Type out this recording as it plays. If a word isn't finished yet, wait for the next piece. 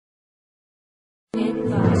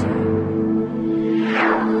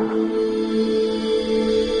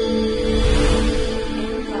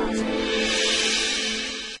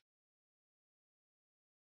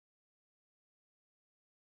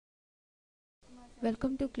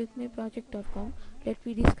Welcome to clickmeproject.com. Let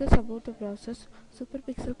me discuss about the process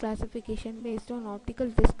Superpixel classification based on optical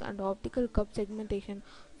disc and optical cup segmentation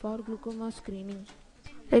for glaucoma screening.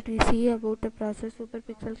 Let me see about the process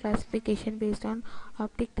Superpixel classification based on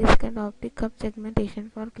optic disc and optic cup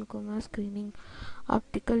segmentation for glaucoma screening.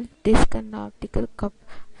 Optical disc and optical cup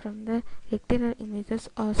from the retinal images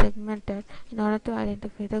are segmented in order to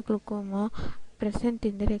identify the glaucoma present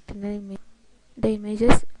in the retinal image. The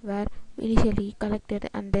images were initially collected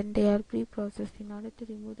and then they are pre-processed in order to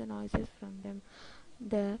remove the noises from them.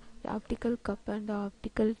 The optical cup and the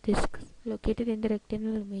optical discs located in the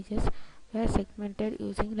retinal images were segmented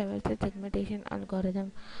using level set segmentation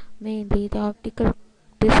algorithm. Mainly, the optical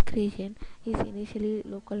disc region is initially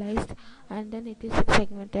localized and then it is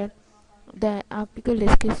segmented. The optical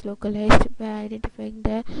disc is localized by identifying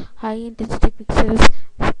the high intensity pixels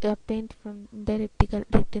obtained from the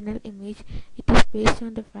retinal image. It is based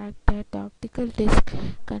on the fact that the optical disc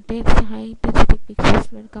contains high intensity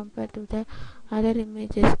pixels when compared to the other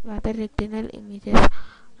retinal images,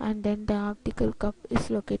 and then the optical cup is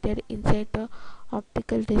located inside the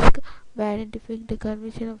optical disc. By identifying the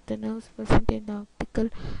curvature of the nerves present in the optical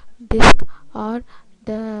disc or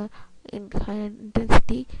the high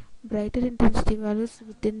intensity brighter intensity values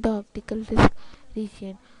within the optical disc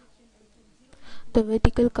region. The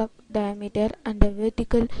vertical cup diameter and the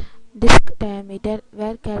vertical disc diameter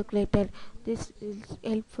were calculated. This is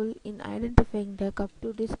helpful in identifying the cup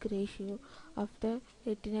to disc ratio of the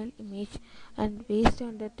retinal image, and based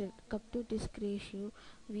on the cup to disc ratio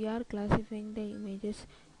we are classifying the images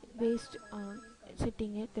based on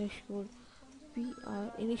setting a threshold. We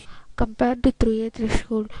are compared to through a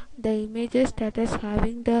threshold. The images that is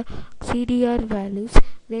having the CDR values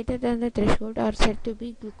greater than the threshold are said to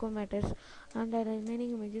be glucometers, and the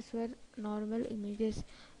remaining images were normal images.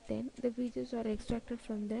 Then the features are extracted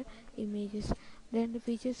from the images. Then the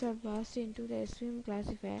features are passed into the SVM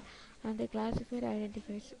classifier, and the classifier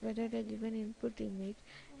identifies whether the given input image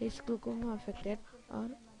is glaucoma affected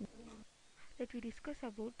or. Let we discuss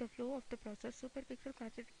about the flow of the process superpixel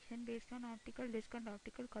classification based on optical disc and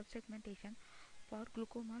optical curve segmentation for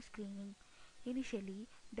glaucoma screening. Initially,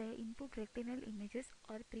 the input retinal images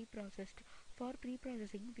are pre-processed. For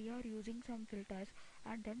pre-processing, we are using some filters,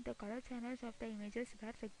 and then the color channels of the images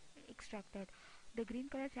were extracted. The green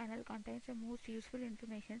color channel contains the most useful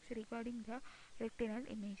information regarding the retinal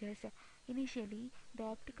images. Initially, the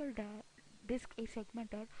optical disc is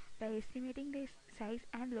segmented by estimating the size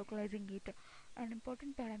and localizing it. An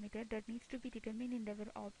important parameter that needs to be determined in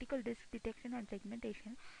our optical disc detection and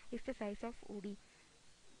segmentation is the size of OD.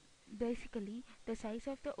 Basically, the size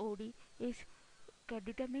of the OD is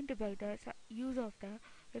determined by the use of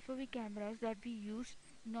the FOV cameras that we use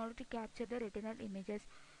in order to capture the retinal images.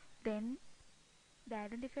 Then, the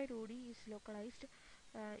identified OD is localized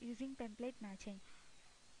using template matching.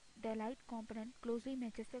 The light component closely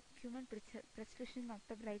matches the human perception of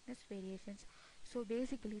the brightness variations. So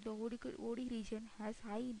basically, the OD region has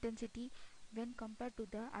high intensity when compared to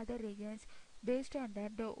the other regions. Based on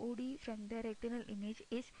that, the OD from the retinal image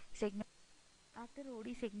is segmented. After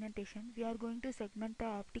OD segmentation, we are going to segment the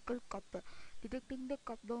optical cup. Detecting the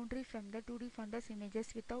cup boundary from the 2D fundus images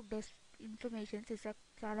without depth information is a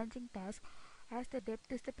challenging task, as the depth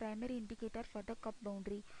is the primary indicator for the cup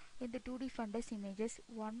boundary. In the 2D fundus images,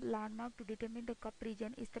 one landmark to determine the cup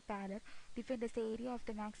region is the pallor, defined as the area of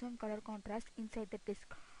the maximum color contrast inside the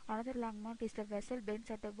disc. Another landmark is the vessel bends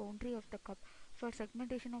at the boundary of the cup. For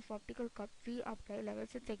segmentation of optical cup, we apply level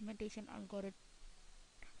set segmentation algorithm.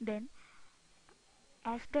 Then,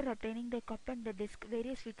 after obtaining the cup and the disc,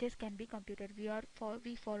 various features can be computed.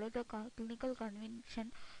 We follow the clinical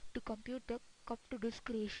convention to compute the cup to disc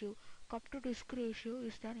ratio. Cup to disc ratio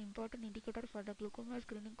is an important indicator for the glaucoma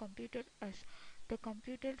screening computed as the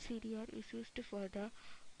computed CDR is used for the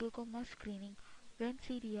glaucoma screening. When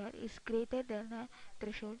CDR is greater than a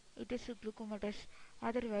threshold, it is glaucomatous,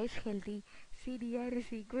 otherwise healthy. CDR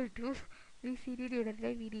is equal to VCD divided by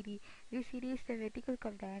VDD. VCD is the vertical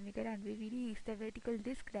cup diameter and VVD is the vertical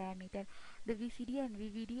disc diameter. The VCD and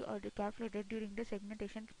VVD are calculated during the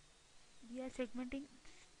segmentation. We are segmenting,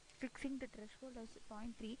 fixing the threshold as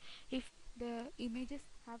 0.3. If the images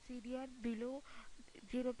have CDR below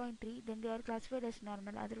 0.3, then they are classified as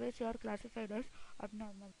normal, otherwise they are classified as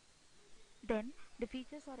abnormal. Then the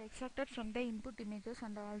features are extracted from the input images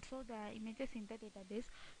and also the images in the database,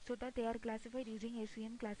 so that they are classified using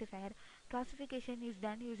SVM classifier. Classification is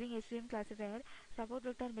done using SVM classifier, support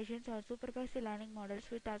vector machines or supervised learning models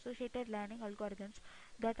with associated learning algorithms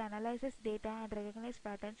that analyzes data and recognize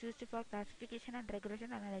patterns used for classification and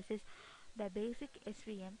regression analysis. The basic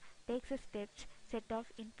SVM takes steps set of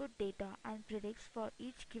input data and predicts for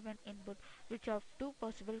each given input which of two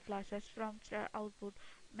possible classes from the output,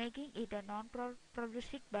 making it a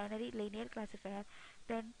non-probabilistic binary linear classifier.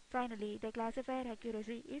 Then finally the classifier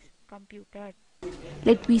accuracy is computed.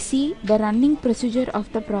 Let we see the running procedure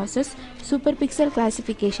of the process. Superpixel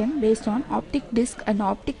classification based on optic disk and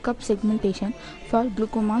optic cup segmentation for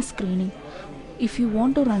glaucoma screening. If you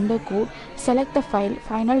want to run the code, select the file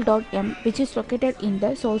final.m which is located in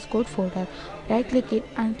the source code folder. Right click it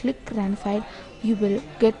and click run file. You will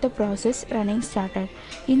get the process running started.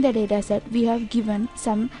 In the dataset, we have given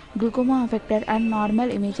some glaucoma affected and normal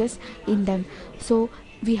images in them. So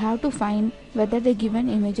we have to find whether the given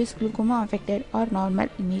image is glaucoma affected or normal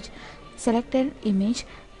image. Selected image,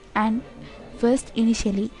 and first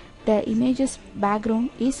initially the image's background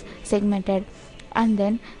is segmented, and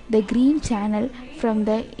then the green channel from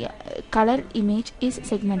the color image is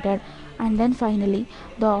segmented, and then finally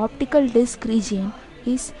the optical disc region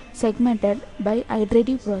is segmented by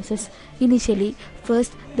iterative process. Initially,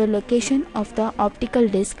 first the location of the optical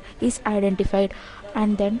disc is identified,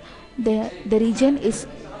 and then the region is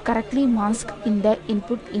correctly masked in the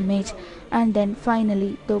input image, and then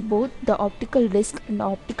finally both the optical disc and the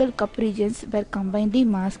optical cup regions were combinedly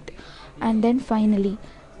masked, and then finally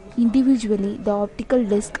individually the optical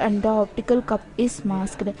disc and the optical cup is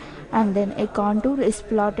masked, and then a contour is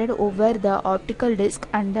plotted over the optical disc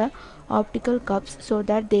and the optical cups so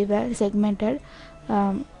that they were segmented,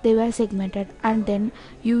 and then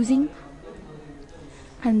using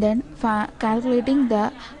and then calculating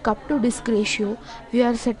the cup to disc ratio, we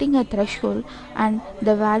are setting a threshold, and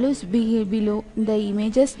the values below the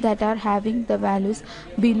images that are having the values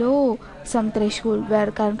below some threshold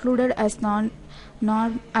were concluded as non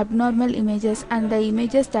abnormal images, and the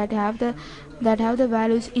images that have the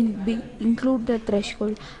values include the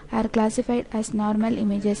threshold are classified as normal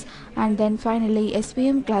images. And then finally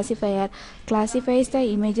SVM classifier classifies the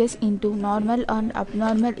images into normal and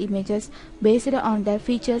abnormal images based on the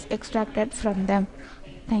features extracted from them.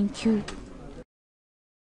 Thank you.